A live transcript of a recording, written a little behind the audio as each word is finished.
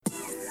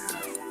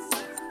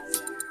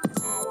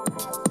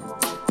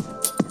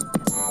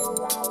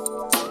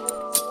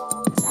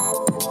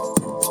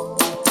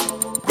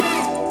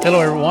Hello,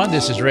 everyone.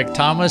 This is Rick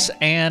Thomas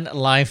and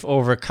Life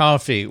Over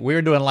Coffee.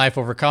 We're doing Life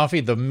Over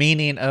Coffee. The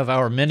meaning of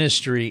our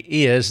ministry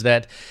is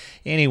that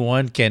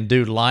anyone can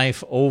do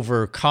life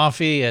over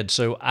coffee. And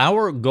so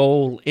our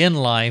goal in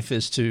life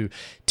is to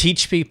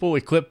teach people,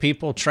 equip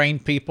people, train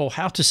people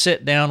how to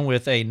sit down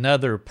with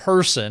another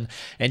person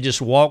and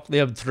just walk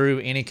them through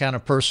any kind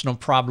of personal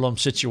problem,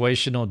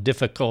 situational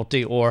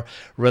difficulty, or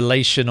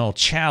relational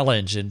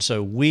challenge. And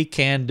so we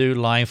can do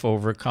life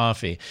over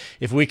coffee.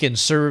 If we can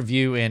serve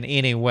you in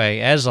any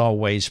way, as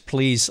always,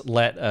 please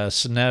let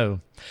us know.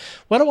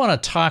 What I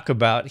want to talk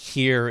about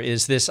here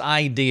is this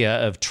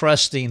idea of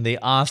trusting the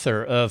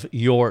author of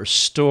your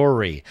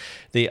story.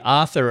 The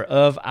author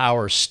of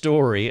our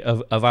story,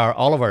 of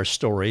all of our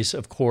stories,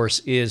 of course,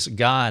 is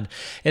God.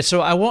 And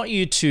so I want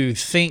you to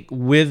think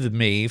with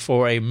me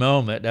for a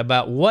moment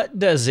about what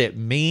does it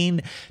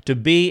mean to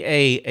be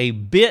a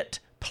bit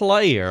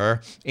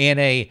player in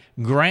a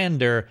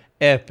grander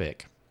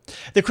epic.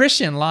 The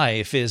Christian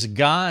life is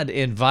God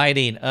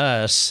inviting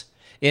us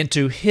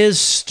into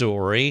His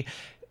story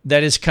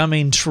that is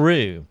coming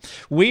true.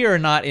 We are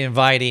not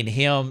inviting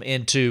Him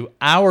into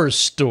our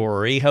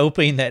story,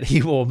 hoping that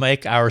He will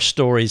make our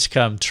stories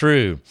come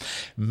true.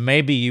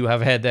 Maybe you have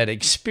had that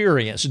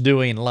experience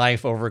doing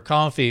life over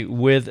coffee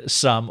with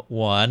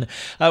someone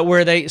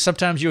where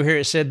sometimes you'll hear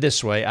it said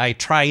this way: I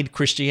tried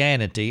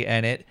Christianity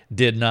and it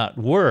did not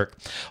work.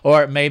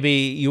 Or maybe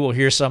you will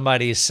hear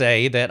somebody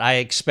say that I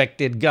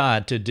expected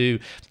God to do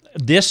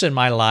this in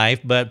my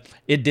life, but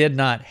it did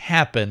not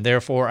happen.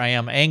 Therefore, I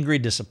am angry,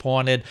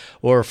 disappointed,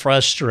 or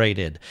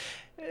frustrated.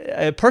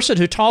 A person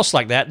who talks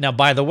like that, now,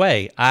 by the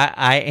way,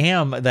 I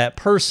am that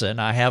person.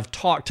 I have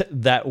talked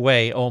that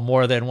way on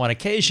more than one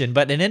occasion,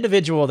 but an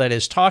individual that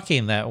is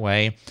talking that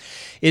way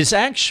is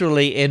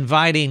actually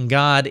inviting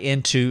God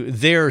into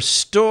their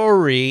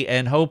story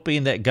and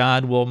hoping that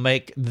God will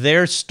make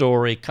their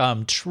story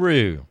come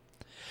true.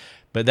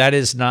 But that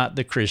is not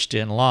the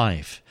Christian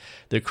life.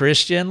 The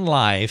Christian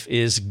life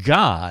is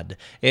God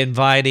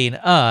inviting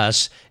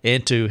us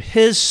into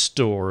His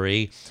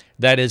story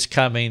that is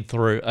coming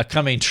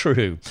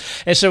true.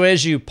 And so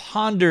as you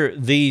ponder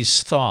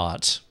these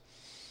thoughts,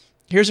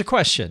 here's a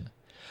question.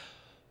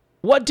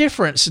 What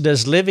difference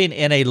does living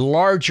in a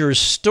larger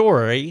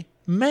story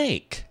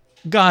make?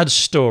 God's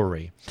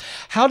story.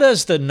 How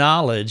does the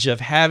knowledge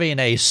of having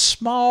a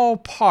small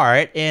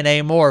part in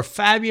a more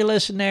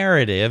fabulous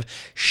narrative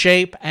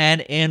shape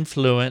and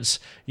influence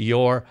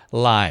your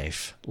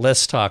life?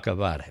 Let's talk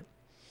about it.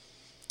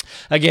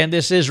 Again,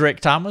 this is Rick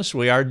Thomas.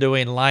 We are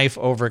doing Life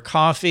Over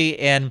Coffee,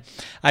 and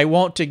I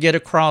want to get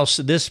across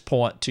this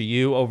point to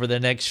you over the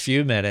next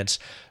few minutes,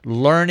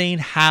 learning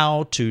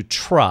how to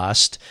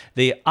trust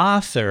the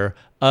author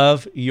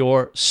of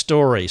your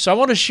story. So I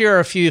want to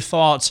share a few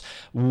thoughts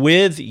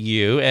with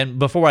you. And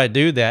before I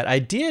do that, I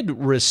did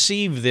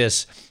receive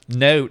this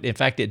note. In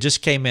fact, it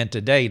just came in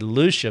today.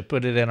 Lucia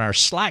put it in our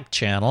Slack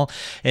channel,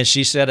 and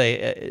she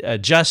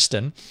said,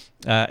 Justin,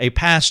 a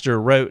pastor,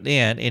 wrote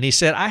in, and he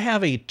said, I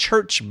have a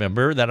church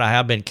member that I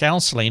have been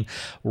counseling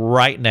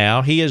right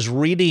now. He is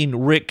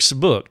reading Rick's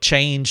book,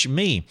 Change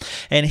Me.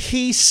 And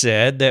he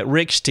said that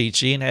Rick's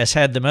teaching has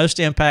had the most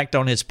impact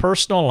on his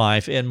personal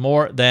life in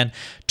more than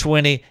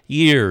 20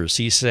 years.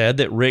 He said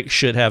that Rick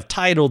should have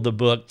titled the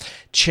book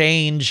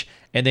Change,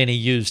 and then he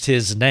used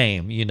his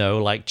name,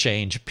 like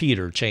change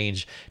Peter,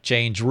 change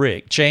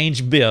Rick,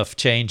 change Biff,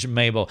 change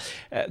Mabel,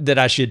 that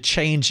I should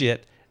change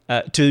it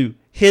to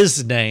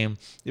his name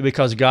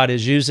because God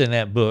is using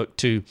that book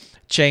to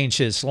change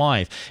his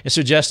life. And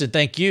so, Justin,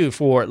 thank you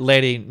for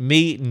letting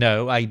me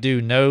know. I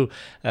do know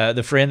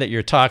the friend that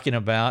you're talking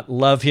about,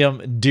 love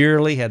him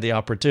dearly, had the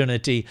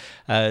opportunity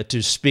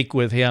to speak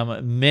with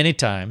him many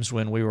times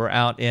when we were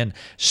out in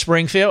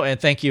Springfield. And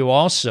thank you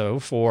also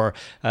for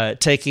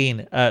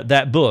taking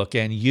that book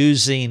and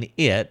using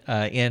it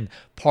in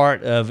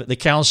part of the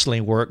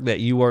counseling work that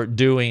you are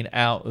doing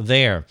out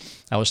there.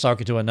 I was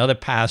talking to another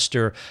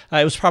pastor,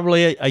 it was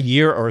probably a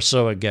year or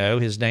so ago.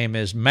 His name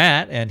is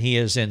Matt, and he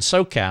is in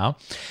SoCal,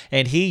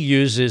 and he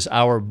uses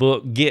our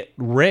book, Get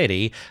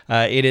Ready.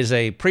 It is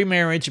a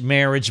pre-marriage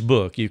marriage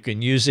book. You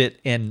can use it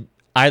in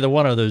either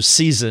one of those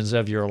seasons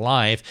of your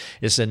life.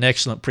 It's an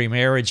excellent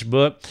pre-marriage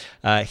book.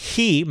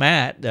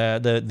 Matt,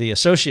 the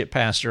associate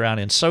pastor out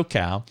in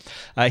SoCal,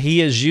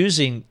 he is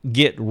using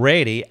Get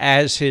Ready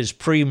as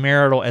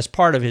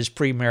part of his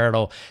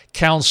premarital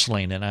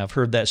counseling, and I've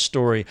heard that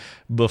story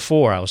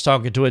before. I was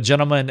talking to a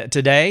gentleman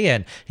today,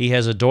 and he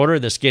has a daughter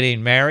that's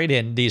getting married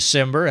in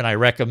December, and I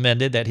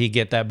recommended that he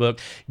get that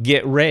book,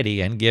 Get Ready,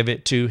 and give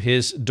it to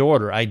his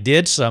daughter. I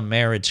did some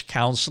marriage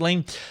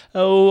counseling,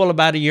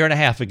 about a year and a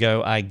half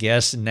ago, I guess,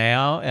 just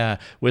now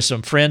with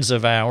some friends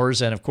of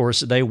ours, and of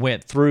course they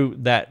went through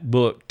that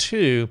book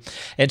too.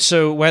 And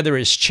so whether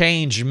it's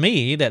Change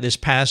Me that this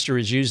pastor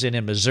is using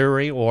in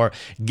Missouri, or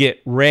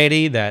Get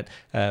Ready that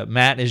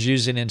Matt is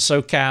using in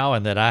SoCal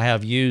and that I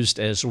have used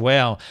as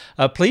well,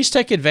 please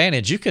take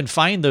advantage. You can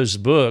find those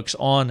books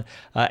on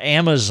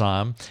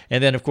Amazon.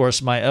 And then, of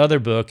course, my other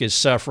book is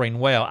Suffering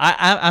Well.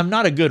 I'm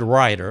not a good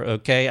writer,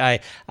 okay?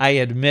 I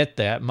admit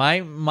that.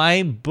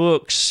 My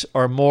books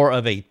are more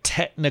of a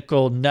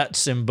technical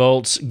nuts and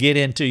bolts, get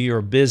into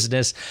your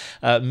business,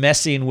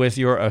 messing with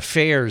your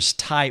affairs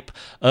type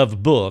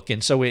of book.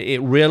 And so it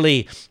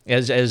really,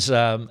 as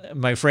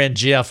my friend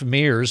Jeff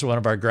Mears, one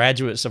of our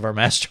graduates of our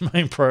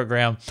mastermind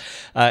program,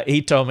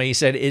 he told me, he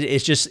said,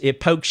 it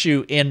pokes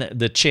you in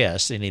the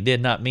chest. And he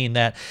did not mean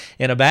that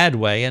in a bad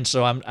way. And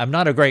so I'm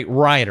not a great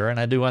writer, and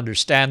I do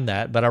understand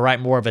that, but I write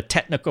more of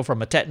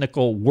from a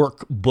technical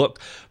workbook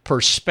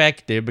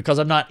perspective, because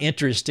I'm not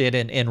interested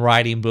in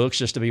writing books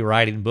just to be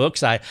writing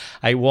books. I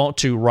want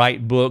to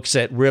write books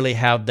that really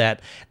have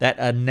that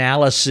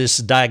analysis,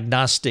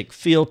 diagnostic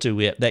feel to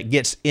it, that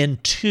gets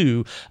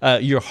into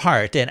your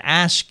heart and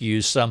ask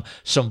you some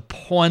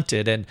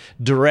pointed and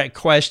direct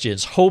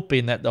questions,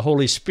 hoping that the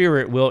Holy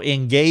Spirit will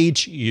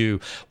engage you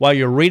while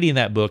you're reading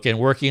that book and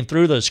working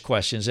through those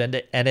questions. And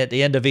at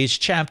the end of each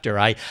chapter,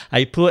 I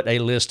put a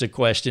list of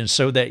questions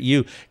so that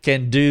you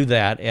can do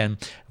that. And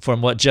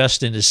from what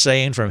Justin is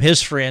saying, from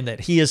his friend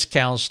that he is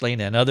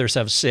counseling, and others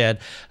have said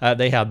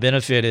they have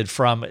benefited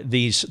from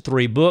these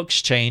 3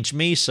 books, Change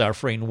Me,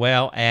 Suffering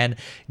Well, and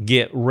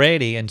Get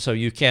Ready. And so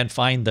you can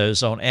find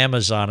those on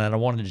Amazon, and I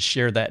wanted to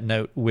share that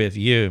note with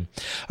you.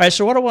 All right,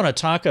 so what I want to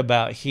talk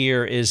about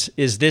here is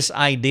this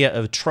idea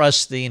of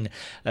trusting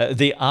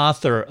the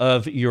author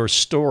of your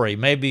story.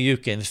 Maybe you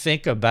can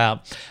think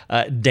about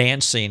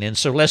dancing. And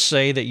so let's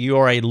say that you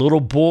are a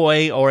little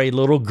boy or a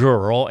little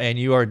girl, and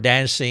you are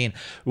dancing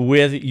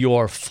with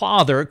your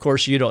father. Of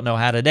course, you don't know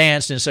how to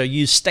dance, and so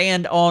you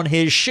stand on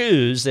his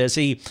shoes as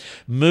he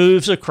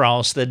moves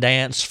across the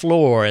dance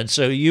floor. And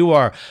so you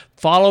are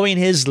following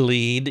his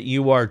lead.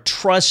 You are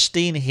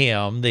trusting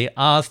him, the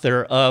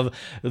author of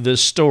the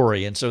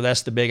story. And so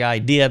that's the big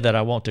idea that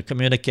I want to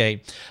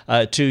communicate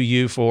to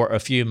you for a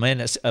few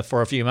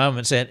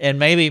moments. And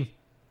maybe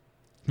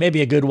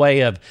a good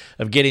way of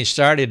getting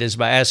started is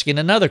by asking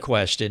another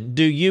question.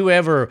 Do you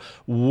ever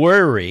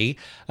worry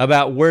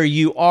about where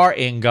you are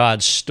in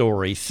God's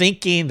story,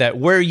 thinking that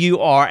where you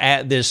are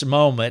at this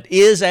moment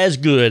is as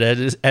good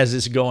as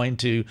it's going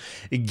to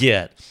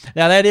get?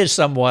 Now, that is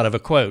somewhat of a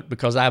quote,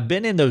 because I've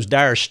been in those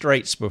dire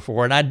straits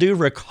before, and I do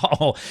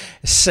recall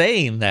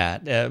saying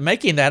that,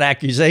 making that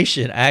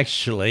accusation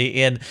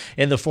actually in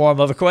the form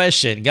of a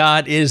question.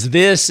 God, is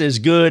this as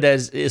good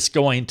as it's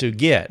going to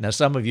get? Now,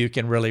 some of you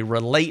can really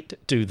relate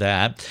to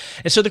that.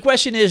 And so the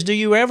question is, do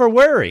you ever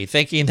worry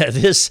thinking that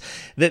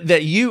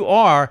that you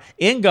are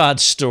in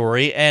God's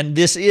story and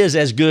this is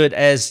as good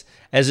as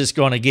it's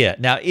going to get?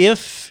 Now,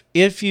 if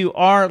you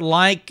are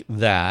like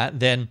that,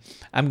 then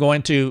I'm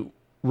going to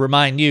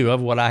remind you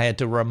of what I had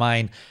to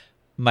remind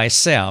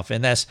myself,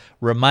 and that's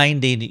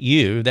reminding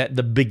you that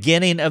the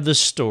beginning of the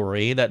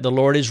story that the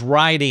Lord is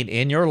writing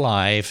in your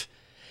life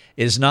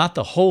is not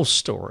the whole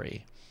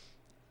story,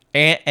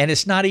 and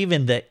it's not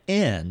even the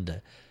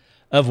end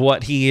of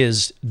what he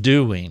is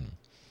doing.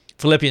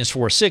 Philippians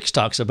 4:6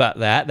 talks about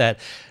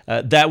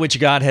that which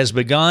God has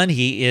begun,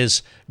 he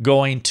is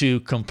going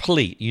to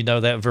complete. You know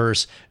that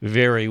verse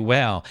very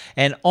well.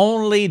 And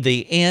only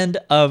the end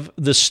of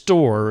the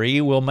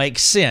story will make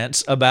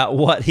sense about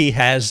what he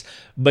has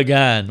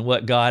begun,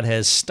 what God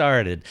has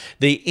started.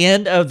 The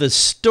end of the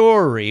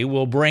story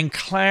will bring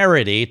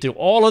clarity to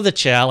all of the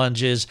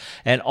challenges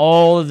and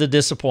all of the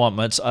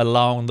disappointments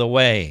along the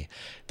way.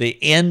 The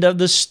end of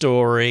the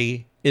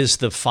story is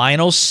the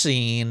final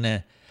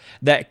scene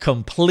that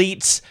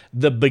completes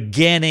the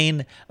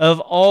beginning of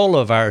all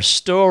of our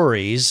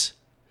stories,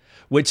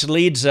 which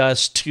leads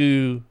us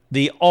to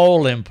the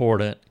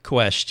all-important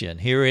question.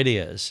 Here it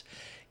is.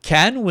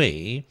 Can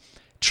we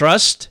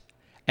trust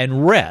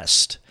and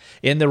rest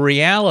in the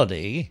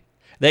reality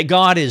that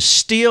God is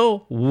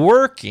still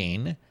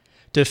working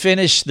to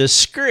finish the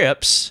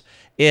scripts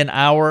in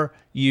our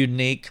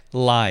unique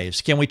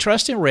lives? Can we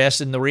trust and rest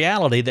in the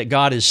reality that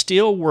God is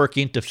still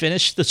working to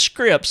finish the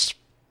scripts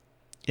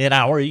in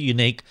our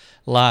unique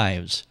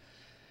lives?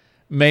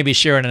 Maybe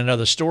sharing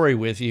another story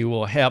with you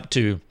will help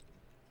to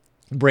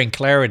bring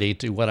clarity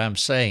to what I'm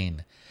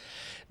saying.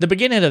 The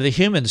beginning of the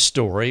human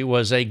story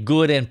was a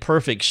good and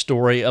perfect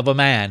story of a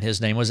man.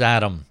 His name was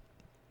Adam.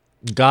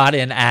 God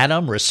and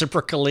Adam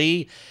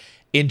reciprocally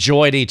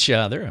enjoyed each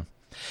other.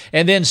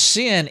 And then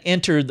sin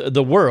entered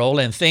the world,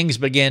 and things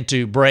began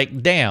to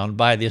break down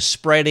by the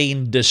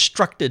spreading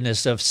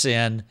destructiveness of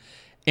sin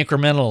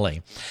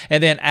incrementally.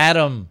 And then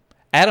Adam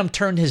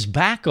turned his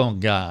back on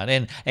God,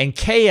 and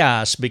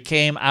chaos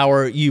became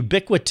our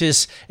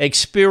ubiquitous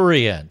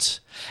experience.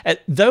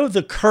 Though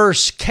the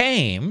curse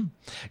came,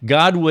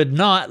 God would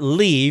not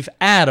leave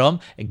Adam,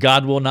 and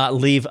God will not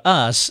leave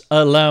us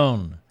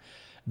alone.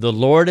 the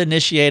Lord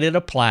initiated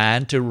a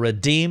plan to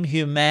redeem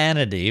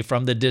humanity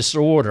from the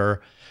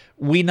disorder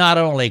we not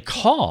only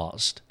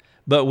caused,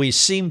 but we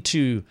seem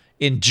to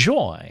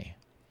enjoy.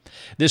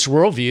 This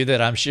worldview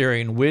that I'm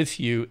sharing with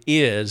you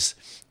is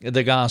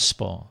the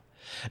gospel.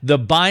 The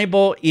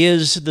Bible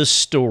is the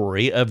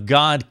story of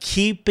God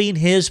keeping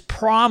His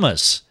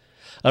promise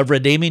of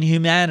redeeming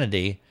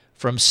humanity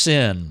from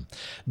sin.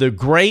 The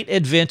great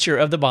adventure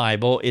of the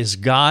Bible is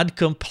God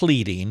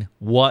completing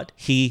what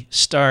He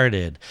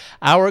started.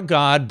 Our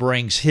God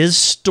brings His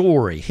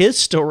story,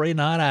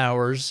 not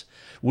ours.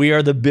 We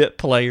are the bit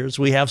players.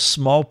 We have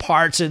small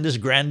parts in this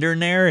grander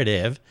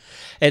narrative.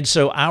 And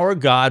so our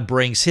God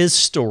brings His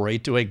story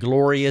to a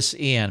glorious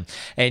end.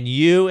 And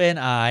you and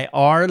I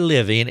are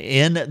living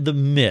in the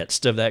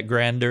midst of that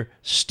grander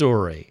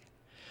story.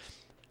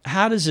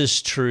 How does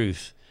this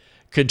truth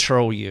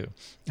control you?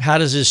 How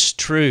does this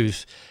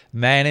truth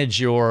manage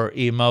your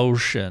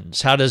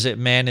emotions? How does it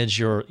manage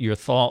your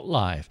thought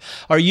life?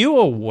 Are you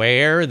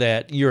aware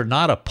that you're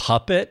not a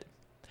puppet?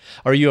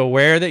 Are you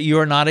aware that you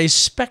are not a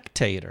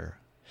spectator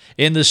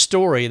in the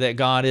story that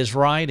God is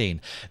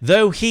writing?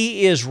 Though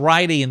He is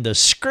writing the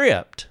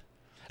script,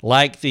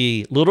 like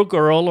the little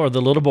girl or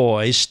the little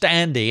boy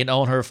standing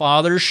on her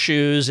father's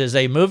shoes as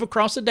they move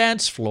across the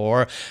dance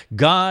floor,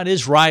 God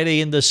is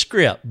writing the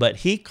script, but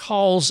He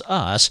calls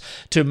us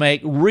to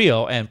make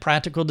real and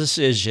practical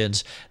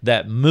decisions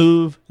that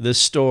move the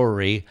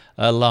story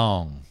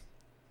along.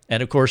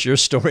 And of course, your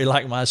story,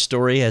 like my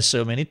story, has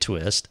so many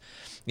twists.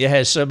 It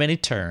has so many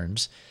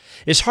turns.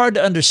 It's hard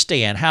to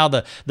understand how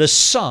the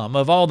sum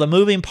of all the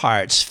moving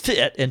parts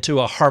fit into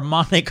a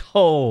harmonic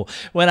whole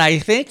when I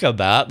think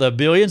about the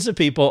billions of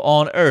people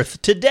on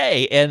earth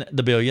today and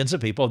the billions of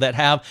people that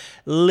have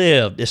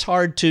lived. It's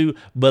hard to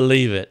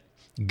believe it.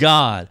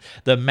 God,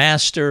 the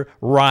master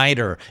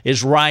writer,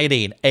 is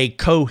writing a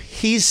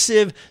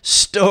cohesive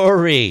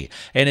story.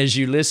 And as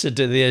you listen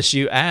to this,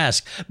 you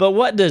ask, but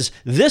what does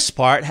this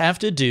part have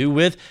to do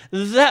with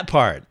that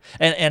part?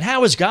 And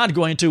how is God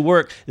going to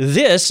work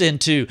this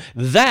into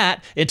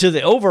that, into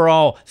the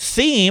overall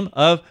theme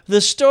of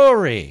the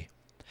story?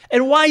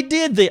 And why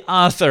did the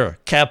author,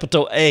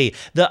 capital A,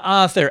 the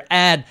author,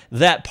 add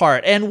that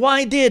part? And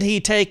why did he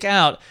take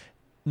out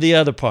the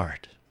other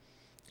part?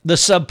 The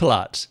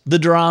subplots, the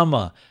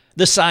drama,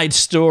 the side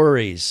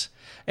stories,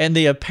 and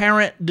the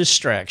apparent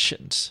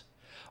distractions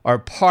are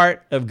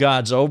part of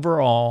God's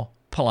overall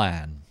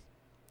plan.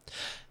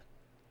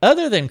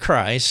 Other than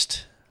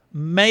Christ,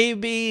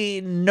 maybe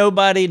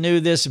nobody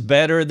knew this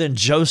better than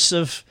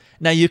Joseph.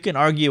 Now, you can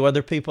argue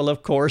other people,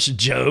 of course.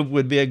 Job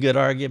would be a good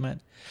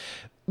argument.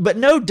 But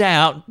no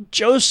doubt,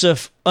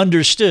 Joseph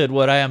understood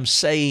what I am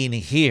saying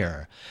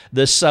here.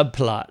 The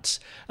subplots,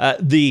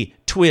 the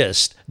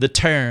twist, the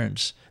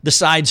turns, the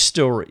side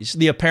stories,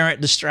 the apparent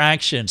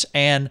distractions,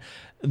 and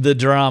the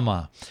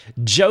drama.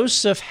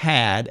 Joseph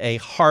had a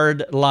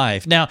hard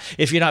life. Now,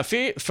 if you're not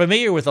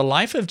familiar with the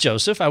life of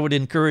Joseph, I would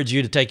encourage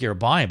you to take your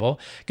Bible,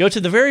 go to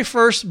the very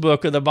first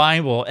book of the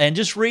Bible, and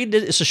just read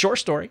it. It's a short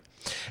story.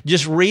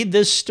 Just read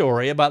this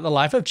story about the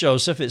life of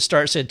Joseph. It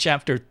starts in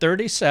chapter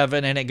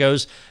 37, and it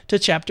goes to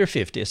chapter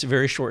 50. It's a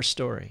very short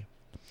story.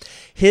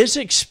 His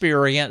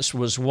experience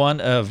was one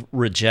of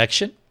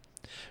rejection,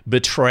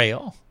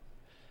 betrayal,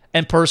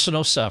 and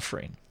personal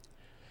suffering.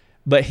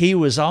 But he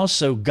was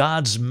also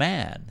God's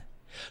man,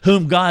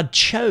 whom God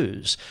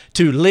chose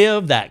to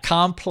live that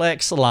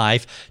complex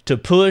life to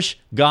push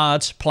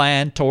God's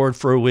plan toward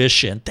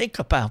fruition. Think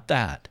about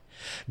that.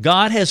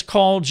 God has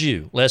called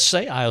you. Let's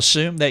say, I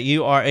assume that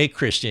you are a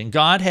Christian.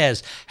 God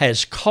has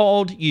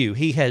called you.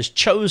 He has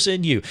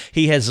chosen you.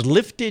 He has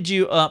lifted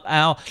you up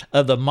out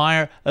of the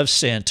mire of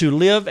sin to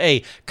live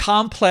a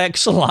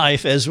complex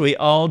life, as we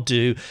all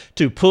do,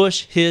 to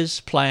push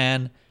His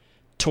plan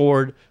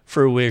toward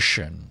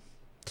fruition.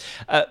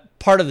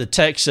 Part of the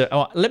text,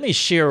 let me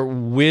share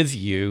with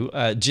you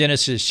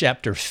Genesis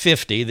chapter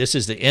 50. This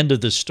is the end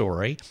of the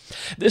story.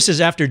 This is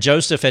after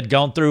Joseph had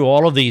gone through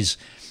all of these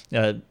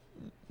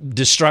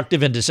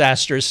destructive and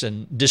disastrous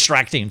and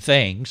distracting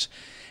things.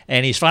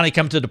 And he's finally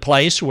come to the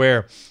place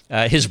where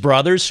his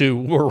brothers,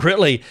 who were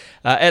really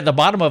at the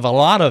bottom of a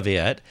lot of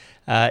it,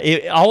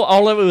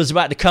 all of it was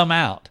about to come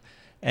out.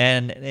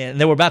 And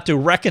they were about to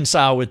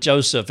reconcile with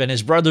Joseph, and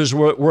his brothers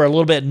were a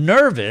little bit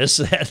nervous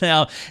that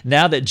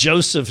now that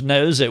Joseph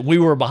knows that we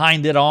were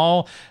behind it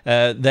all,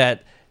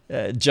 that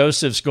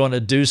Joseph's going to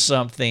do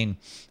something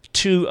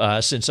to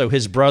us. And so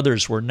his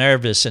brothers were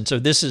nervous. And so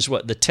this is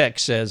what the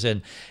text says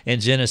in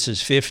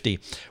Genesis 50.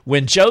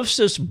 When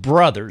Joseph's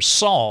brothers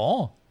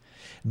saw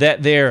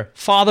that their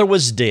father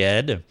was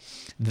dead,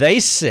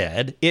 they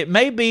said, "It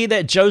may be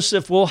that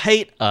Joseph will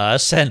hate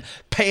us and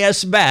pay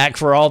us back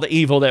for all the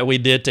evil that we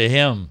did to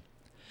him."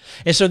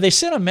 And so they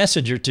sent a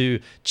messenger to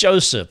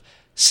Joseph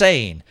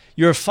saying,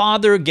 "Your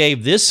father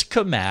gave this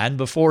command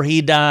before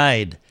he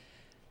died."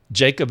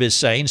 Jacob is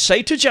saying,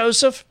 "Say to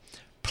Joseph,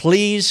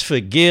 please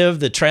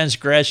forgive the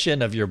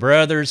transgression of your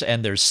brothers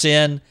and their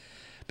sin,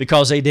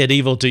 because they did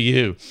evil to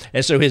you."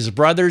 And so his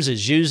brothers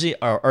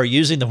are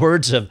using the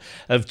words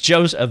of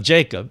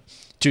Jacob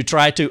to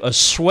try to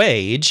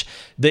assuage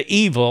the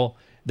evil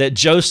that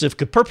Joseph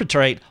could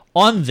perpetrate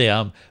on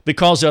them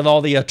because of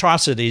all the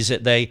atrocities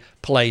that they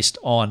placed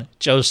on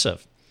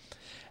Joseph.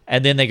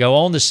 And then they go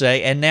on to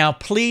say, and now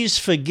please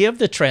forgive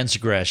the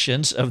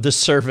transgressions of the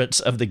servants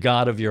of the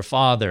God of your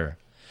father.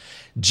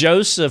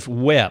 Joseph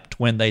wept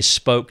when they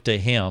spoke to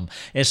him.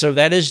 And so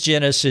that is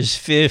Genesis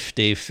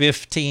 50,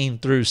 15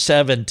 through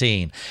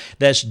 17.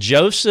 That's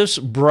Joseph's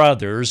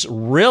brothers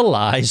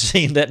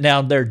realizing that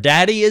now their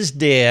daddy is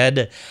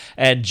dead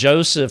and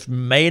Joseph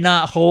may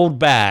not hold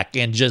back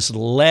and just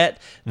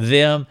let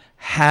them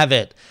have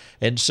it.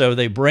 And so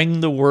they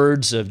bring the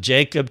words of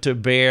Jacob to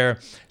bear,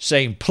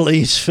 saying,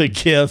 please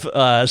forgive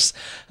us.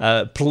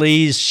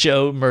 Please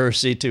show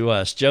mercy to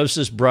us.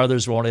 Joseph's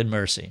brothers wanted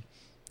mercy,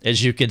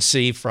 as you can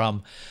see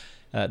from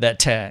that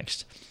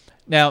text.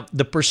 Now,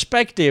 the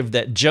perspective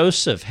that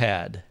Joseph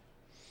had,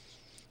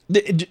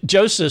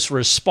 Joseph's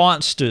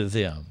response to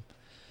them,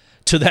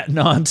 to that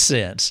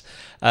nonsense,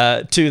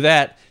 to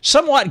that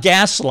somewhat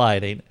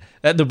gaslighting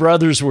that the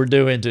brothers were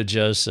doing to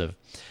Joseph,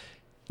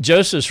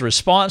 Joseph's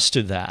response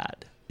to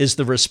that is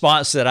the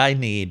response that I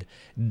need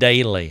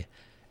daily.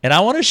 And I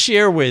want to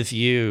share with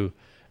you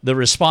the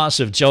response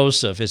of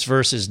Joseph. It's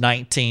verses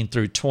 19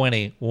 through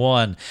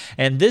 21.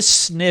 And this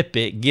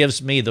snippet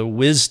gives me the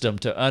wisdom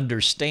to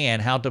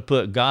understand how to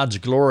put God's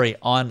glory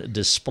on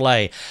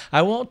display.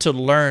 I want to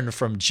learn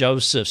from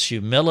Joseph's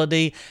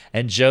humility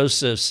and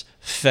Joseph's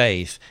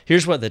faith.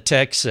 Here's what the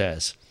text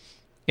says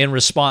in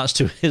response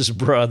to his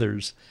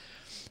brothers.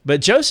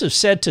 But Joseph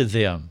said to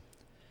them,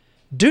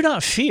 do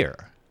not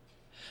fear,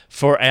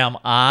 for am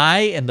I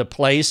in the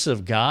place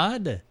of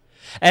God?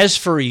 As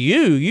for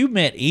you, you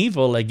meant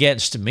evil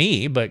against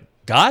me, but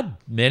God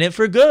meant it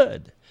for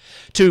good,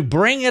 to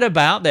bring it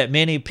about that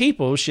many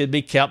people should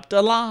be kept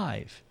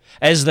alive,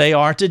 as they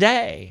are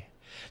today.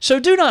 So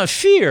do not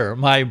fear,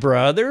 my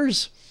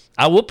brothers.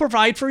 I will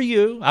provide for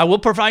you. I will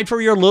provide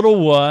for your little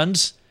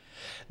ones.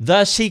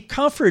 Thus he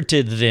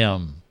comforted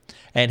them,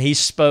 and he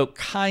spoke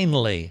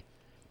kindly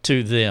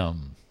to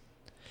them.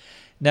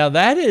 Now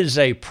that is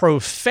a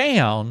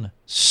profound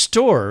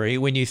story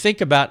when you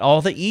think about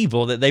all the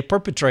evil that they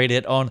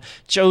perpetrated on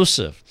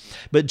Joseph.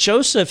 But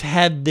Joseph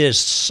had this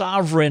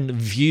sovereign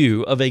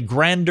view of a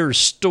grander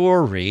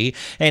story,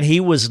 and he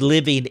was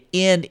living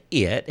in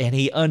it, and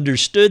he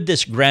understood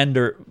this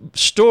grander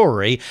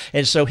story,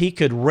 and so he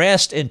could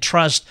rest and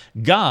trust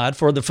God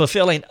for the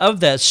fulfilling of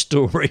that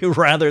story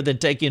rather than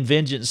taking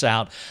vengeance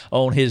out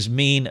on his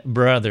mean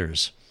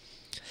brothers.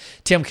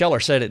 Tim Keller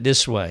said it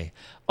this way: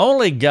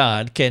 only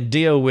God can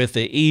deal with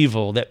the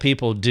evil that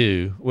people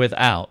do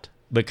without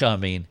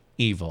becoming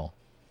evil.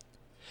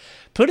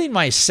 Putting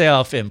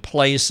myself in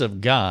place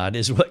of God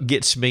is what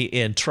gets me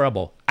in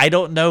trouble. I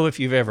don't know if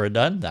you've ever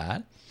done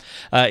that.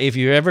 If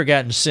you've ever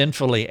gotten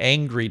sinfully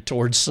angry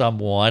towards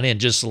someone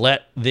and just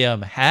let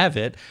them have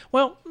it,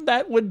 well,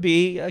 that would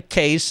be a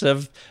case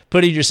of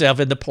putting yourself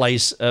in the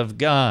place of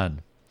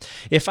God.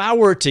 If I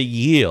were to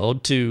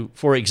yield to,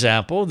 for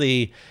example,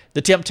 the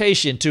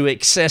temptation to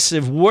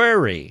excessive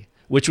worry,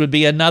 which would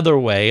be another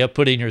way of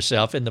putting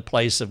yourself in the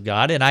place of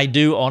God, and I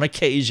do on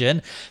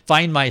occasion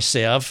find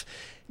myself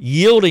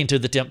yielding to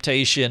the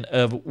temptation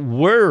of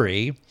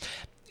worry,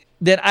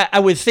 then I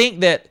would think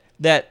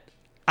that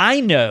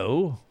I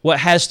know what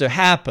has to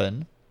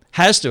happen,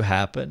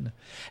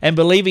 and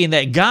believing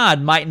that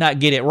God might not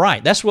get it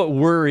right. That's what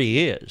worry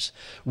is.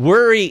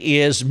 Worry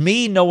is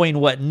me knowing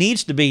what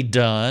needs to be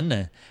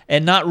done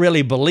and not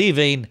really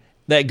believing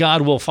that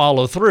God will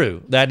follow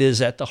through. That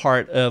is at the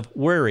heart of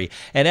worry.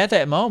 And at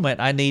that moment,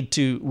 I need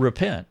to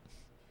repent,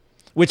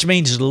 which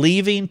means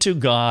leaving to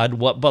God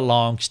what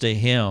belongs to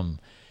Him.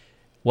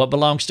 What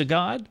belongs to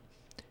God?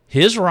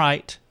 His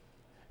right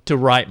to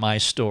write my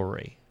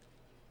story.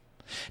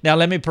 Now,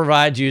 let me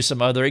provide you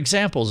some other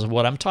examples of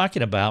what I'm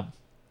talking about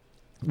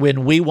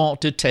when we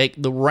want to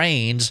take the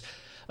reins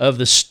of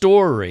the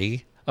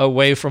story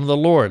away from the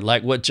Lord,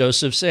 like what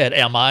Joseph said.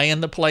 Am I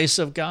in the place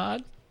of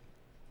God?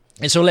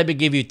 And so let me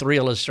give you 3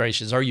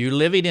 illustrations. Are you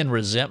living in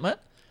resentment?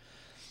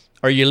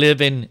 Are you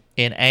living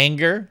in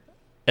anger?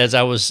 As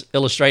I was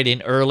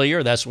illustrating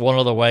earlier, that's one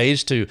of the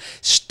ways to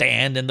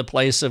stand in the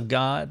place of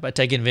God, by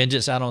taking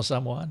vengeance out on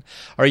someone.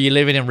 Are you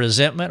living in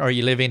resentment? Are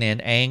you living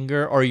in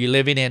anger? Are you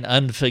living in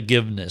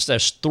unforgiveness?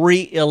 There's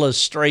 3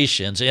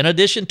 illustrations, in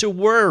addition to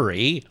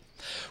worry,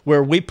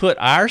 where we put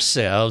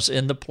ourselves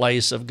in the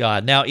place of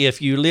God. Now,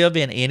 if you live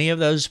in any of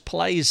those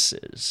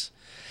places,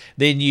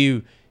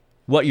 then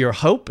what you're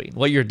hoping,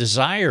 what your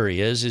desire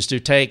is to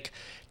take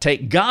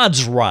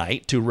God's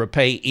right to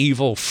repay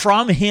evil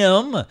from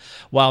Him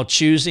while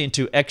choosing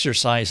to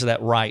exercise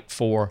that right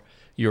for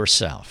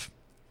yourself.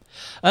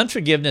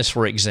 Unforgiveness,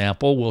 for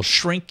example, will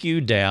shrink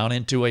you down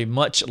into a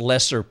much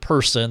lesser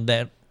person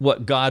than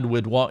what God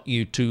would want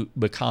you to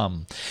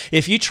become.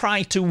 If you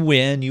try to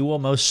win, you will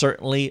most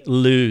certainly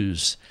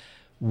lose.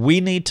 We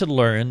need to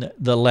learn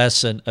the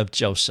lesson of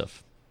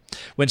Joseph.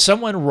 When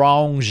someone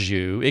wrongs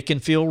you, it can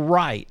feel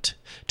right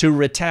to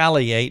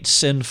retaliate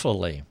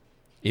sinfully.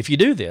 If you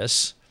do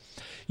this,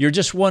 you're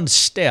just one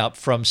step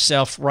from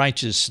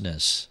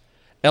self-righteousness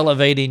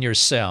elevating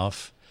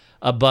yourself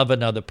above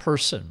another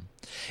person.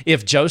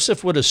 If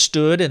Joseph would have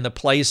stood in the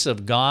place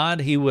of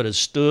God, he would have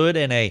stood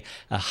in a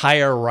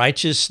higher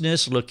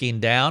righteousness, looking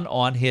down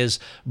on his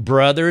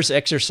brothers,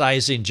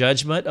 exercising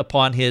judgment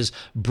upon his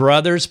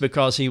brothers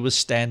because he was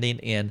standing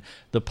in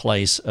the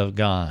place of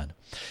God.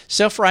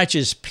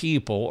 Self-righteous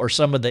people are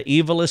some of the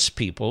evilest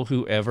people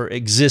who ever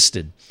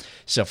existed.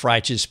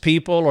 Self-righteous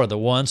people are the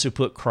ones who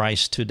put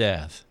Christ to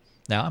death.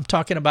 Now, I'm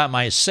talking about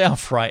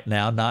myself right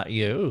now, not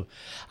you.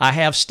 I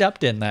have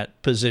stepped in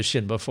that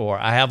position before.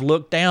 I have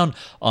looked down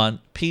on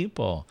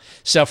people.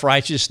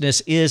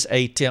 Self-righteousness is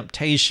a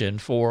temptation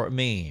for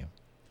me.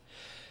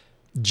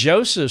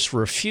 Joseph's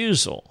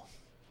refusal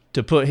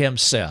to put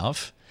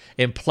himself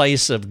in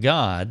place of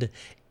God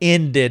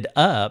ended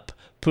up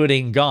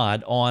putting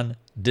God on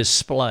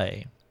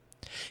display.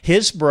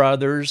 His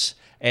brothers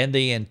and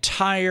the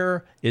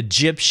entire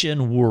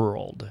Egyptian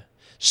world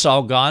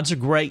saw God's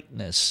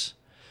greatness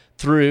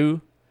through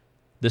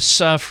the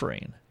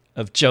suffering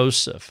of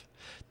Joseph,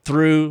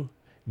 through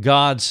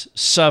God's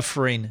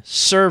suffering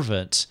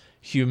servant's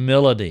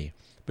humility,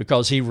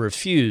 because he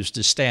refused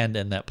to stand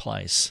in that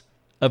place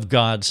of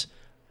God's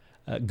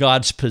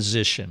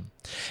position.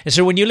 And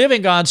so when you live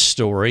in God's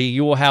story,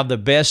 you will have the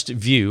best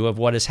view of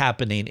what is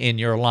happening in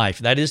your life.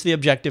 That is the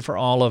objective for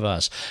all of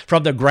us.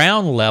 From the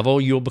ground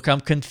level, you'll become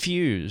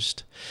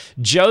confused.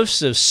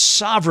 Joseph's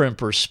sovereign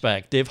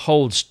perspective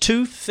holds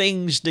two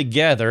things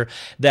together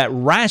that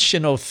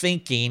rational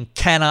thinking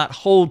cannot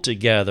hold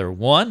together.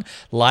 One,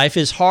 life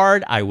is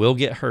hard, I will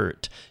get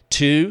hurt.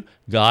 Two,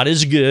 God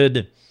is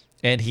good,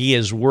 and he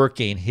is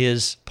working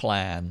his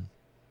plan.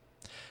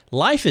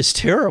 Life is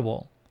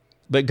terrible,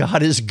 but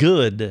God is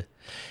good.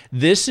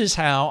 This is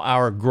how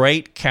our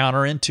great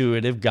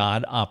counterintuitive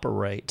God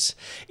operates.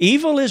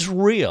 Evil is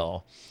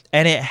real,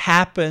 and it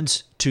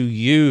happens to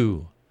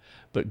you,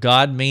 but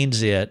God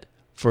means it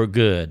for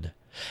good.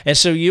 And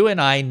so you and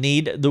I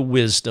need the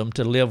wisdom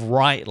to live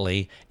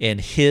rightly in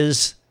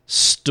his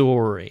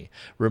story.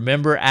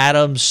 Remember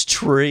Adam's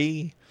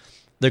tree?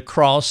 The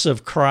cross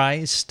of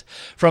Christ?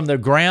 From the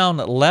ground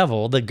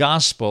level, the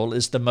gospel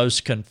is the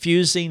most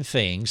confusing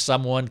thing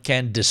someone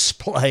can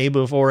display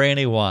before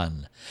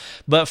anyone.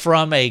 But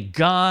from a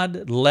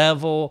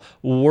God-level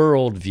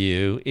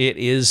worldview, it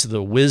is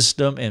the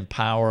wisdom and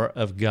power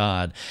of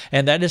God.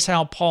 And that is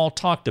how Paul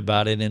talked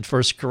about it in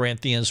 1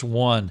 Corinthians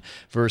 1,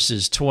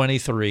 verses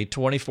 23,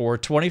 24,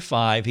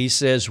 25. He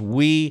says,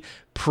 we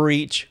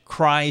preach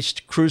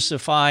Christ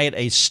crucified,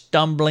 a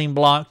stumbling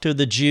block to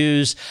the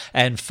Jews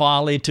and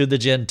folly to the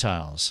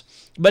Gentiles.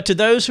 But to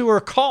those who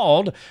are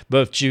called,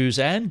 both Jews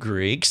and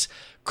Greeks,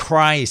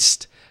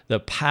 Christ, the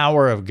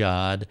power of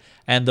God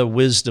and the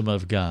wisdom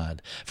of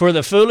God. For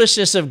the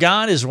foolishness of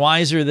God is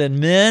wiser than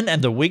men,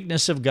 and the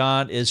weakness of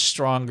God is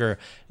stronger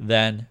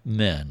than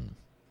men.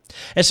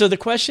 And so the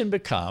question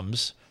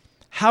becomes,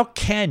 how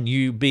can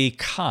you be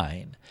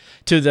kind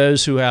to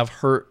those who have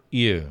hurt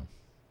you?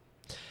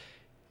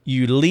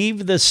 You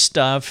leave the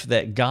stuff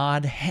that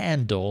God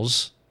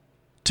handles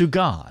to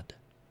God.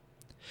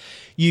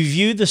 You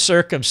view the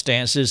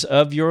circumstances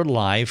of your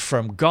life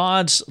from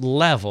God's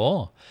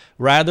level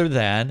rather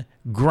than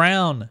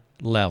ground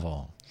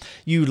level.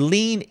 You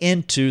lean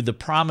into the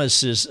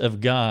promises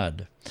of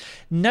God.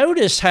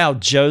 Notice how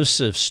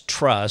Joseph's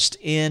trust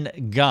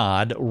in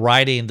God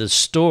writing the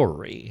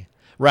story,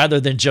 rather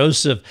than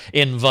Joseph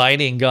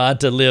inviting God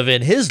to live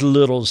in his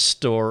little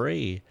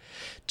story.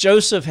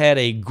 Joseph had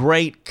a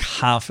great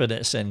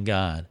confidence in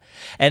God.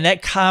 And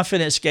that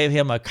confidence gave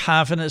him a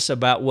confidence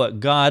about what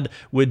God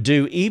would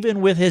do even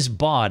with his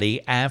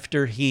body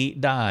after he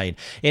died.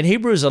 In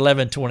Hebrews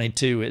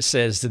 11:22, it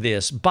says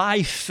this,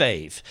 by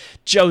faith,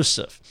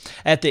 Joseph,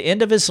 at the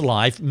end of his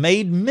life,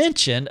 made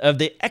mention of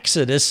the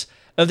exodus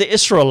of the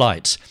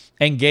Israelites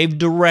and gave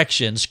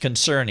directions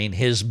concerning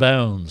his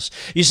bones.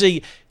 You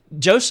see,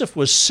 Joseph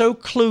was so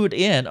clued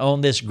in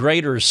on this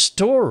greater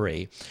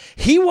story,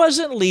 he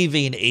wasn't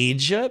leaving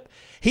Egypt.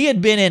 He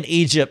had been in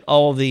Egypt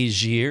all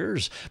these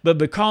years, but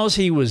because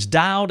he was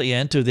dialed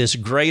into this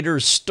greater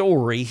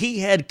story,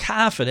 he had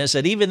confidence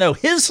that even though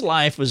his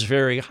life was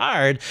very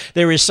hard,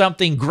 there is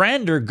something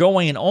grander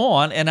going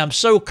on, and I'm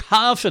so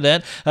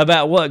confident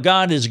about what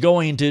God is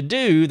going to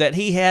do that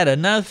he had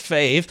enough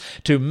faith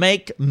to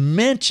make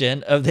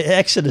mention of the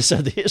exodus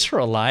of the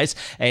Israelites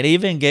and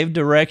even gave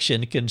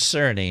direction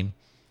concerning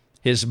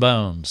his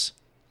bones.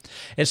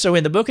 And so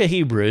in the book of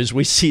Hebrews,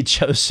 we see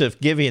Joseph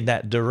giving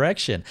that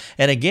direction.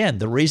 And again,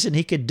 the reason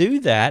he could do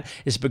that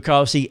is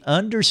because he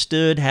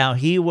understood how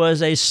he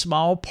was a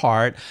small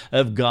part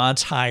of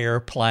God's higher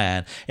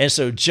plan. And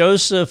so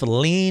Joseph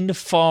leaned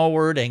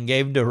forward and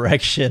gave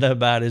direction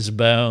about his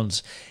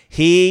bones.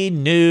 He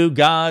knew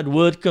God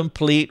would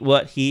complete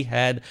what he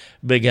had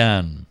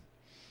begun.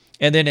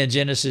 And then in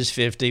Genesis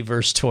 50,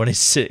 verse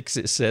 26,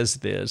 it says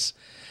this,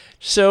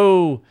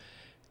 so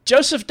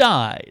Joseph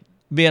died,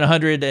 being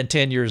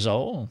 110 years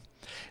old.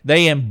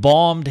 They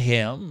embalmed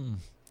him,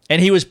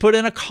 and he was put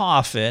in a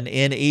coffin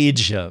in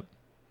Egypt.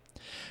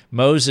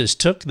 Moses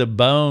took the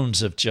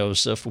bones of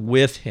Joseph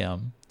with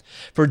him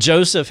For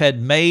Joseph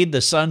had made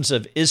the sons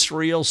of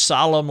Israel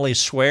solemnly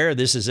swear.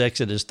 This is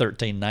Exodus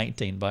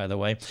 13:19, by the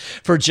way.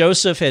 For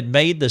Joseph had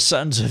made the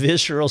sons of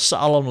Israel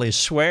solemnly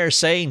swear,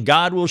 saying,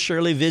 God will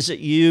surely visit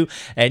you,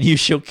 and you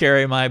shall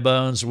carry my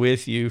bones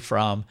with you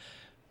from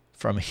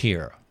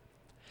here.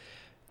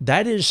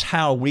 That is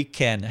how we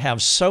can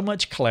have so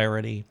much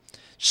clarity,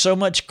 so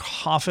much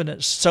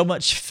confidence, so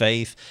much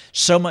faith,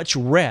 so much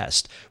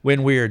rest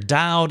when we are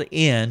dialed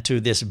into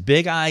this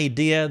big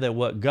idea that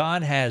what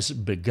God has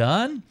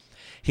begun,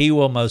 He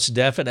will most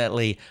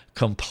definitely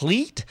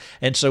complete.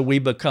 And so we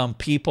become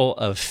people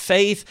of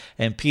faith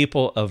and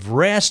people of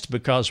rest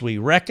because we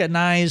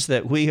recognize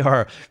that we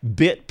are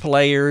bit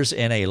players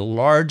in a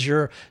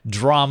larger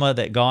drama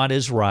that God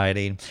is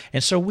writing.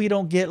 And so we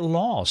don't get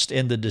lost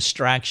in the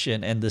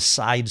distraction and the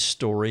side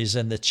stories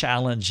and the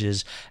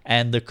challenges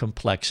and the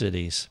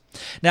complexities.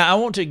 Now, I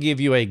want to give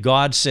you a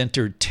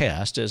God-centered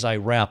test as I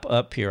wrap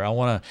up here. I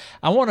want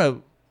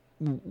to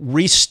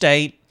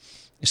restate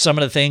some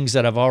of the things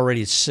that I've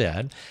already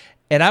said.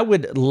 And I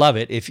would love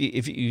it if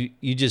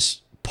you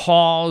just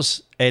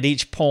pause at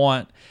each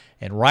point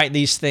and write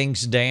these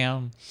things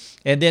down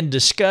and then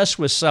discuss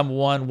with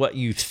someone what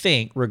you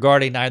think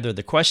regarding either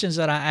the questions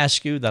that I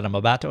ask you, that I'm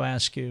about to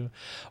ask you,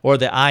 or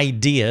the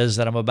ideas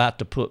that I'm about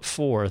to put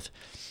forth.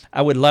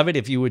 I would love it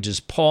if you would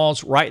just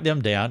pause, write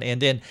them down,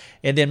 and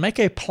then make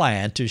a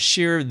plan to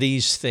share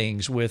these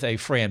things with a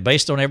friend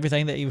based on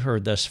everything that you've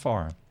heard thus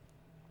far.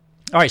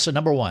 All right, so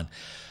number one,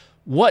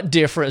 what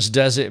difference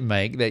does it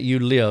make that you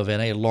live in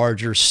a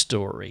larger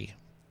story?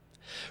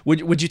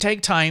 Would you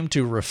take time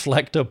to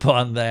reflect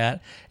upon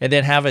that and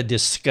then have a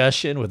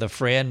discussion with a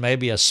friend,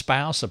 maybe a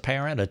spouse, a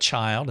parent, a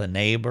child, a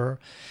neighbor,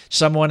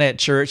 someone at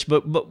church?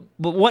 But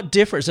what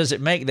difference does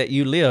it make that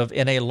you live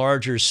in a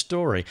larger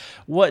story?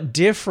 What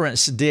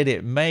difference did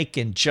it make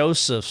in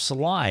Joseph's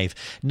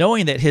life,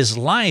 knowing that his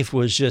life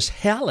was just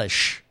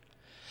hellish?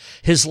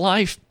 His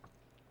life,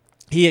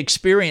 he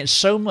experienced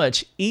so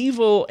much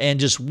evil and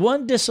just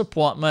one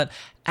disappointment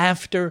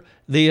after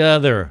the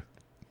other.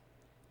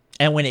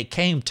 And when it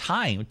came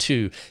time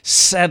to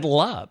settle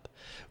up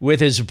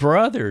with his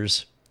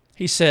brothers,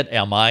 he said,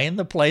 am I in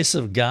the place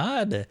of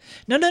God?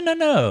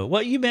 No.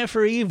 What you meant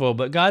for evil,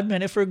 but God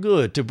meant it for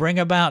good, to bring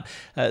about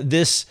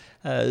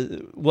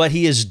what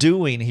he is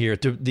doing here,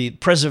 to the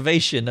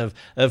preservation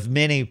of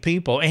many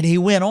people. And he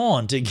went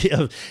on to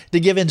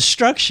give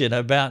instruction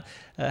about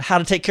how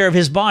to take care of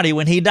his body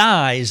when he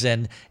dies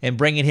and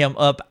bringing him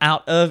up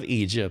out of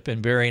Egypt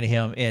and burying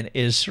him in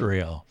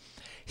Israel.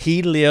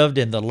 He lived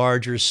in the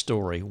larger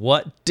story.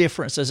 What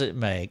difference does it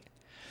make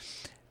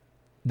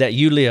that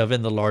you live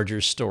in the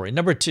larger story?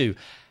 Number two,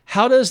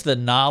 how does the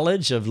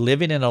knowledge of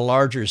living in a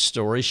larger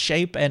story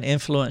shape and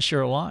influence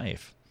your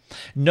life?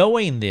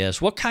 Knowing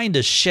this, what kind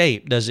of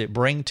shape does it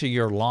bring to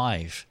your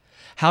life?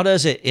 How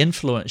does it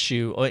influence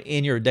you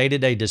in your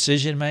day-to-day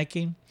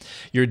decision-making,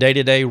 your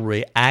day-to-day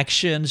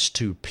reactions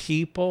to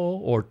people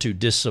or to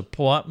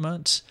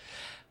disappointments?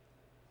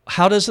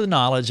 How does the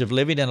knowledge of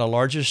living in a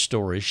larger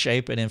story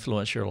shape and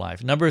influence your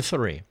life? Number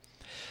three,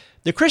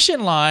 the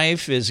Christian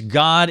life is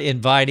God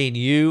inviting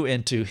you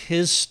into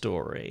His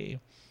story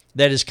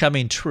that is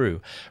coming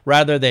true,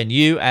 rather than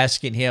you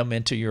asking Him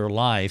into your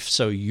life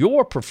so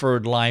your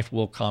preferred life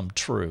will come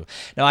true.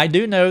 Now, I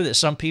do know that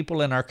some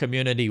people in our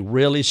community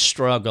really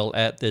struggle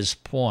at this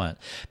point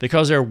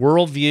because their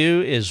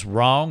worldview is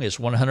wrong, it's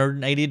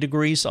 180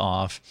 degrees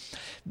off.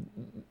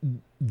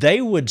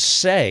 They would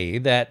say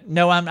that,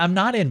 no, I'm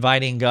not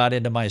inviting God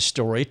into my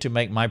story to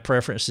make my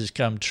preferences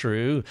come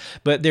true,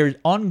 but their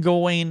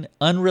ongoing,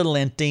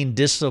 unrelenting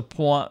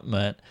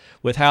disappointment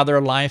with how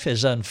their life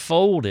has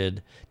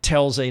unfolded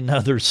tells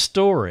another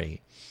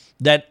story.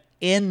 That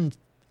in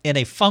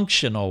a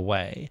functional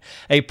way,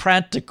 a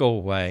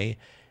practical way,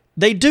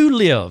 they do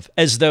live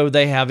as though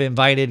they have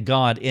invited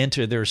God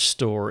into their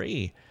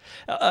story,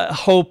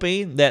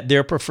 hoping that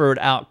their preferred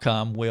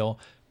outcome will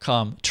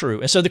come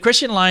true. And so the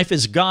Christian life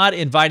is God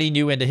inviting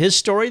you into His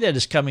story that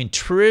is coming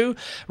true,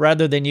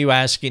 rather than you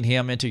asking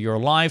Him into your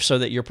life so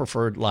that your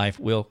preferred life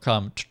will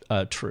come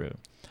true.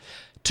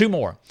 Two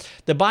more.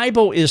 The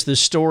Bible is the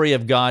story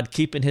of God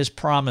keeping His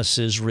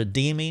promises,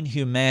 redeeming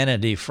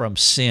humanity from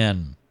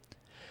sin.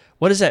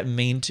 What does that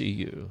mean to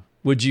you?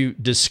 Would you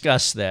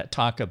discuss that,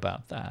 talk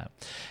about that?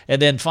 And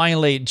then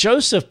finally,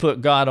 Joseph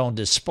put God on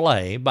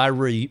display by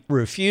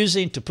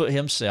refusing to put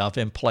himself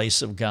in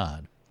place of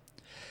God.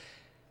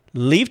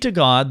 Leave to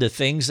God the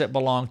things that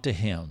belong to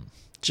Him.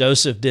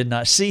 Joseph did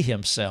not see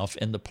himself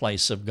in the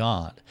place of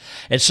God.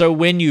 And so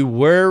when you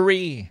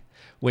worry,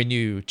 when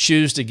you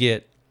choose to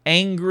get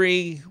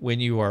angry,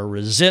 when you are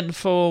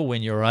resentful,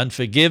 when you're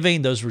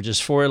unforgiving, those were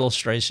just 4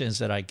 illustrations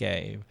that I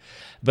gave.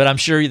 But I'm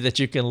sure that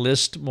you can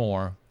list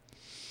more.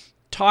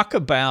 talk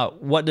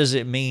about what does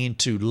it mean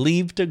to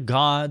leave to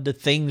God the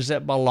things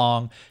that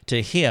belong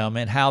to Him,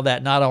 and how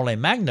that not only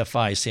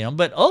magnifies Him,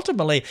 but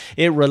ultimately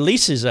it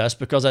releases us,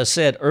 because I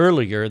said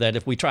earlier that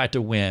if we try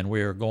to win,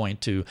 we are going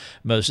to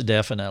most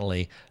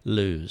definitely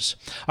lose.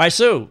 All right,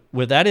 so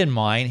with that in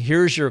mind,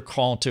 here's your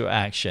call to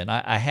action.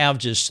 I have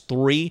just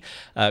 3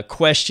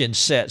 question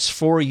sets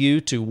for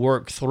you to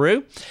work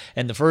through.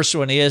 And the first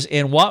one is,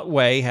 in what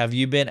way have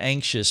you been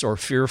anxious or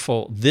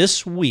fearful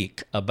this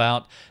week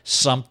about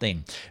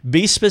something?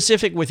 Be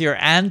specific with your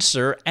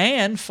answer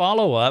and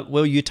follow up.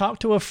 Will you talk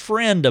to a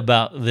friend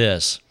about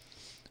this?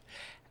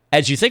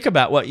 As you think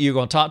about what you're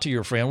going to talk to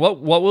your friend,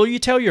 what will you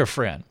tell your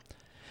friend?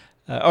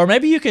 Or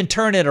maybe you can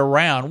turn it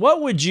around.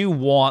 What would you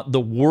want the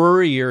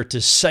worrier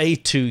to say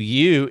to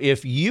you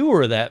if you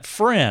were that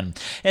friend?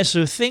 And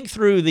so think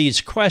through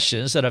these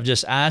questions that I've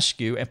just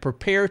asked you and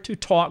prepare to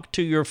talk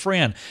to your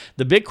friend.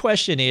 The big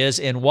question is,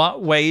 in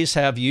what ways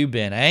have you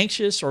been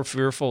anxious or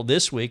fearful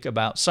this week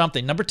about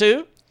something? Number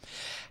 2,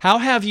 how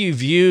have you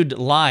viewed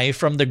life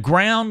from the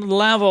ground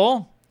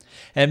level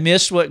and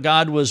missed what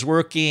God was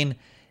working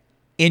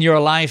in your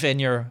life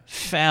and your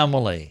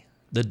family?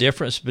 The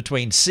difference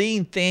between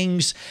seeing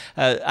things,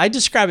 I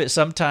describe it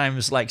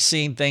sometimes like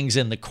seeing things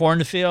in the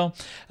cornfield.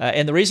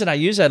 And the reason I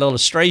use that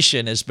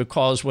illustration is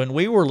because when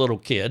we were little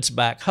kids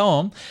back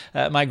home,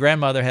 my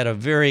grandmother had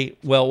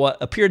what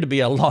appeared to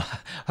be a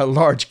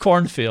large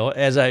cornfield.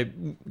 As I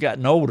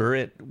gotten older,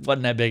 it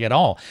wasn't that big at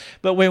all.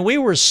 But when we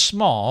were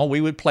small,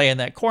 we would play in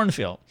that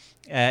cornfield.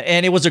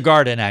 And it was a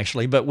garden,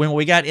 actually. But when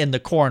we got in the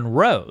corn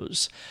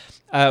rows,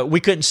 we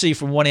couldn't see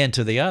from one end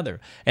to the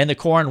other. And the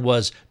corn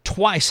was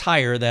twice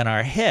higher than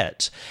our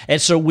heads. And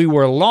so we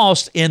were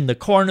lost in the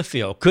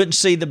cornfield, couldn't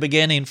see the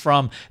beginning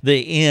from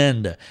the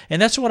end.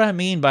 And that's what I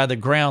mean by the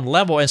ground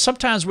level. And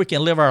sometimes we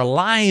can live our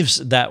lives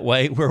that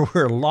way, where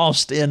we're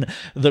lost in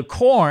the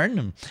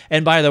corn.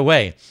 And by the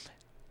way,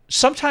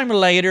 sometime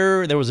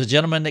later, there was a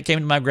gentleman that came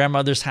to my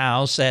grandmother's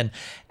house, and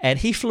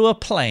he flew a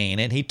plane,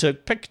 and he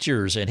took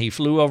pictures, and he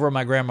flew over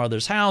my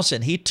grandmother's house,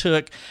 and he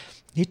took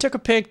a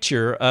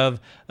picture of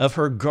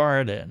her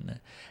garden,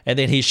 and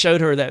then he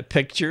showed her that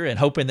picture and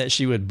hoping that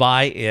she would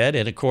buy it.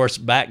 And of course,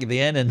 back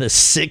then in the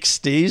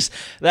 60s,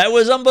 that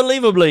was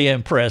unbelievably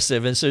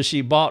impressive. And so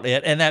she bought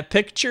it. And that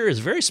picture is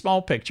a very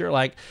small picture,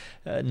 like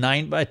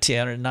 9 by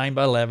 10 or 9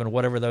 by 11,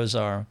 whatever those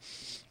are.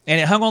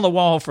 And it hung on the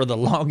wall for the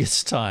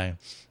longest time.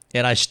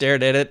 And I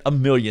stared at it a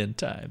million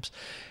times.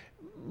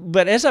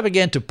 But as I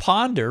began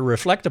to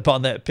reflect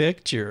upon that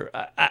picture,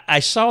 I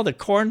saw the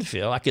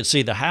cornfield. I could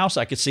see the house.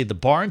 I could see the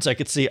barns. I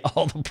could see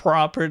all the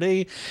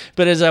property.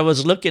 But as I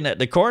was looking at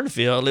the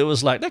cornfield, it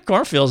was like, that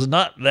cornfield's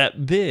not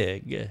that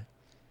big.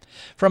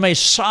 From a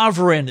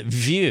sovereign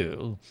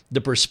view,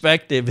 the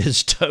perspective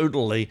is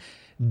totally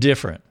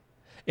different.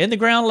 At the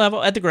ground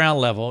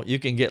level, you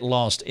can get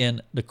lost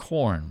in the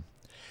corn.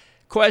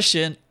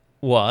 Question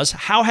was,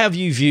 how have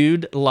you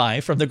viewed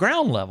life from the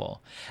ground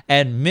level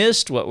and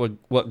missed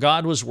what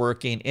God was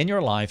working in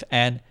your life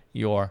and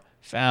your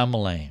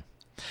family?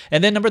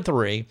 And then number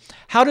 3,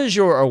 how does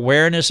your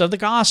awareness of the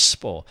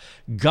gospel,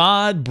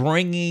 God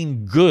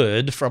bringing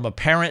good from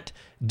apparent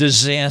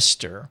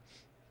disaster,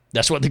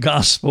 that's what the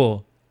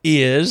gospel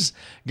is,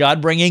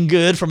 God bringing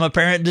good from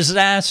apparent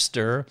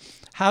disaster,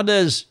 how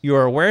does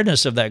your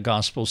awareness of that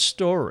gospel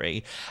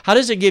story, how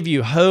does it give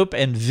you hope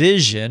and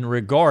vision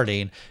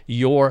regarding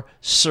your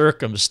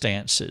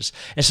circumstances?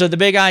 And so the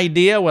big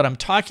idea, what I'm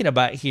talking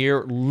about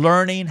here,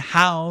 learning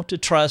how to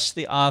trust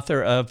the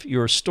author of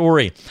your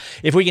story.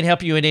 If we can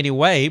help you in any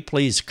way,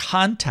 please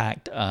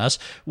contact us.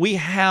 We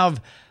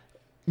have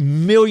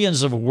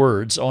millions of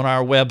words on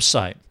our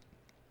website.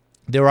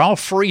 They're all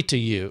free to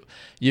you.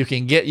 You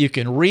can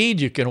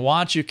read, you can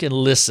watch, you can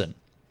listen.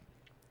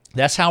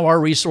 That's how our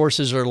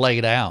resources are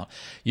laid out.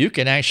 You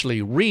can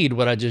actually read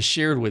what I just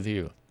shared with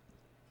you.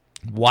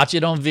 Watch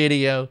it on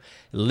video,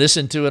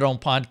 listen to it on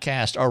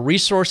podcast. Our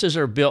resources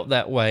are built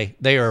that way.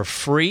 They are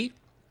free.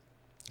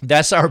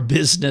 That's our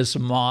business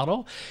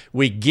model.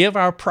 We give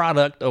our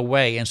product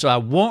away. And so I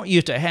want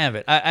you to have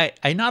it.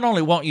 I not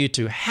only want you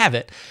to have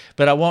it,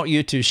 but I want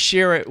you to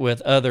share it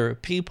with other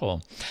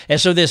people.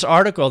 And so this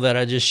article that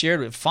I just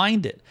shared,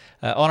 find it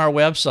on our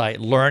website,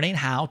 Learning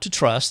How to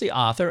Trust the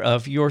Author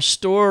of Your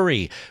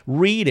Story.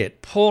 Read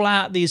it. Pull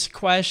out these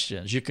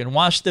questions. You can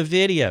watch the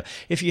video.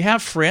 If you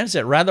have friends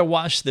that rather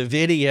watch the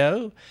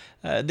video,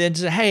 then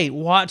say, hey,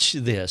 watch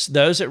this.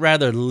 Those that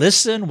rather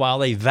listen while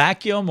they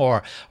vacuum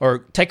or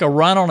take a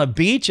run on a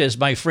beach, as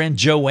my friend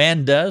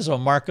Joanne does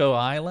on Marco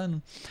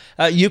Island,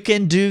 you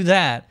can do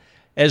that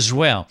as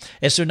well.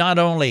 And so not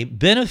only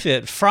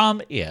benefit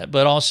from it,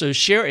 but also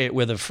share it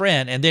with a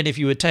friend. And then if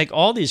you would take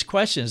all these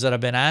questions that I've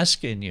been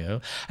asking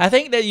you, I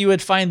think that you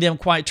would find them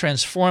quite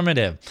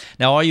transformative.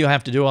 Now, all you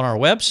have to do on our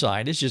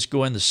website is just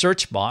go in the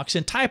search box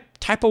and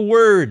type a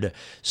word,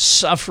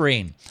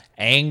 suffering,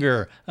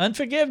 anger,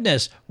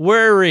 unforgiveness,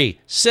 worry,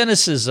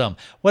 cynicism,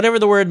 whatever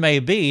the word may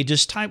be,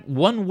 just type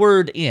one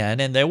word in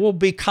and there will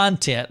be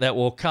content that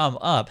will come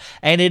up,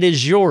 and it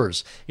is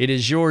yours. It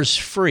is yours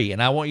free,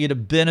 and I want you to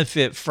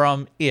benefit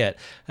from it.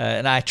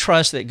 And I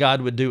trust that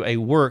God would do a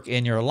work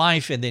in your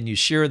life, and then you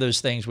share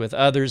those things with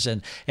others,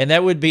 and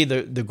that would be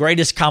the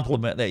greatest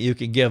compliment that you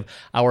can give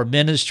our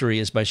ministry,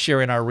 is by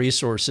sharing our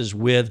resources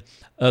with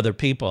other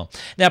people.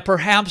 Now,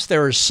 perhaps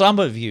there are some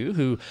of you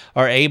who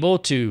are able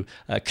to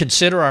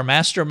consider our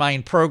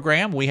mastermind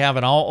program. We have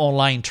an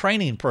all-online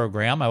training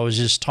program. I was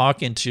just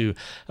talking to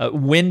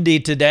Wendy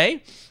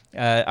today,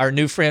 our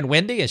new friend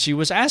Wendy, and she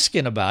was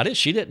asking about it.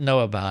 She didn't know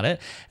about it.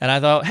 And I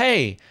thought,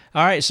 hey,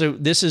 all right, so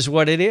this is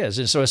what it is.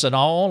 And so it's an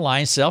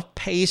all-online,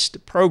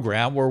 self-paced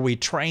program where we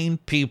train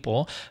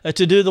people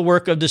to do the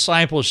work of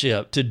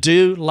discipleship, to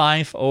do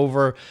life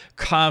over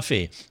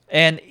coffee.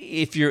 And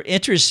if you're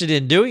interested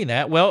in doing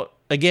that, well,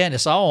 again,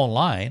 it's all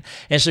online,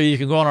 and so you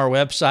can go on our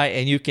website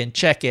and you can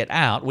check it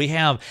out. We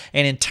have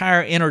an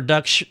entire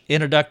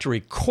introductory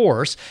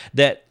course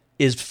that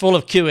is full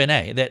of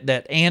Q&A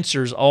that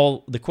answers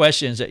all the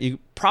questions that you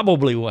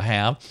probably will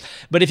have.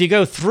 But if you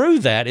go through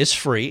that, it's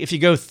free. If you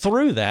go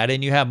through that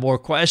and you have more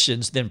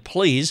questions, then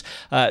please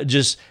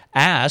just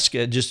ask,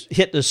 just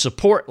hit the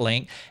support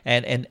link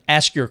and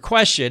ask your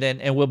question,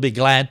 and we'll be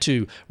glad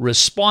to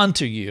respond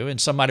to you. And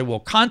somebody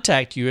will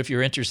contact you if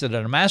you're interested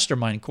in a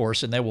mastermind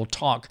course, and they will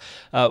talk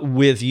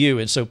with you.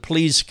 And so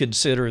please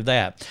consider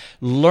that.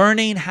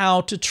 Learning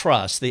How to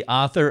Trust, the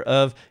author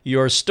of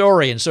your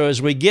story. And so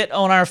as we get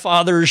on our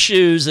Father's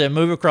shoes and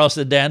move across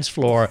the dance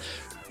floor,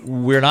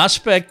 we're not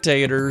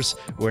spectators.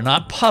 We're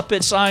not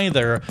puppets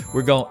either.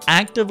 We're going to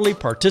actively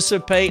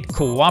participate,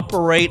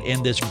 cooperate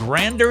in this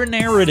grander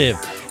narrative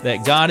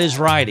that God is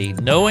writing,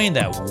 knowing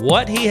that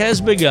what He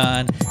has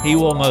begun, He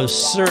will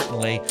most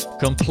certainly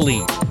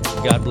complete.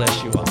 God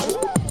bless you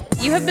all.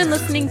 You have been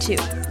listening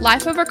to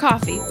Life Over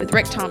Coffee with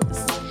Rick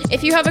Thomas.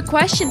 If you have a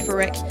question for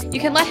Rick, you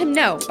can let him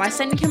know by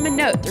sending him a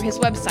note through his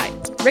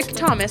website,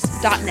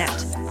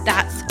 rickthomas.net.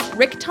 That's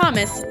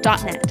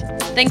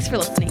rickthomas.net. Thanks for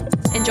listening.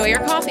 Enjoy your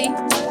coffee.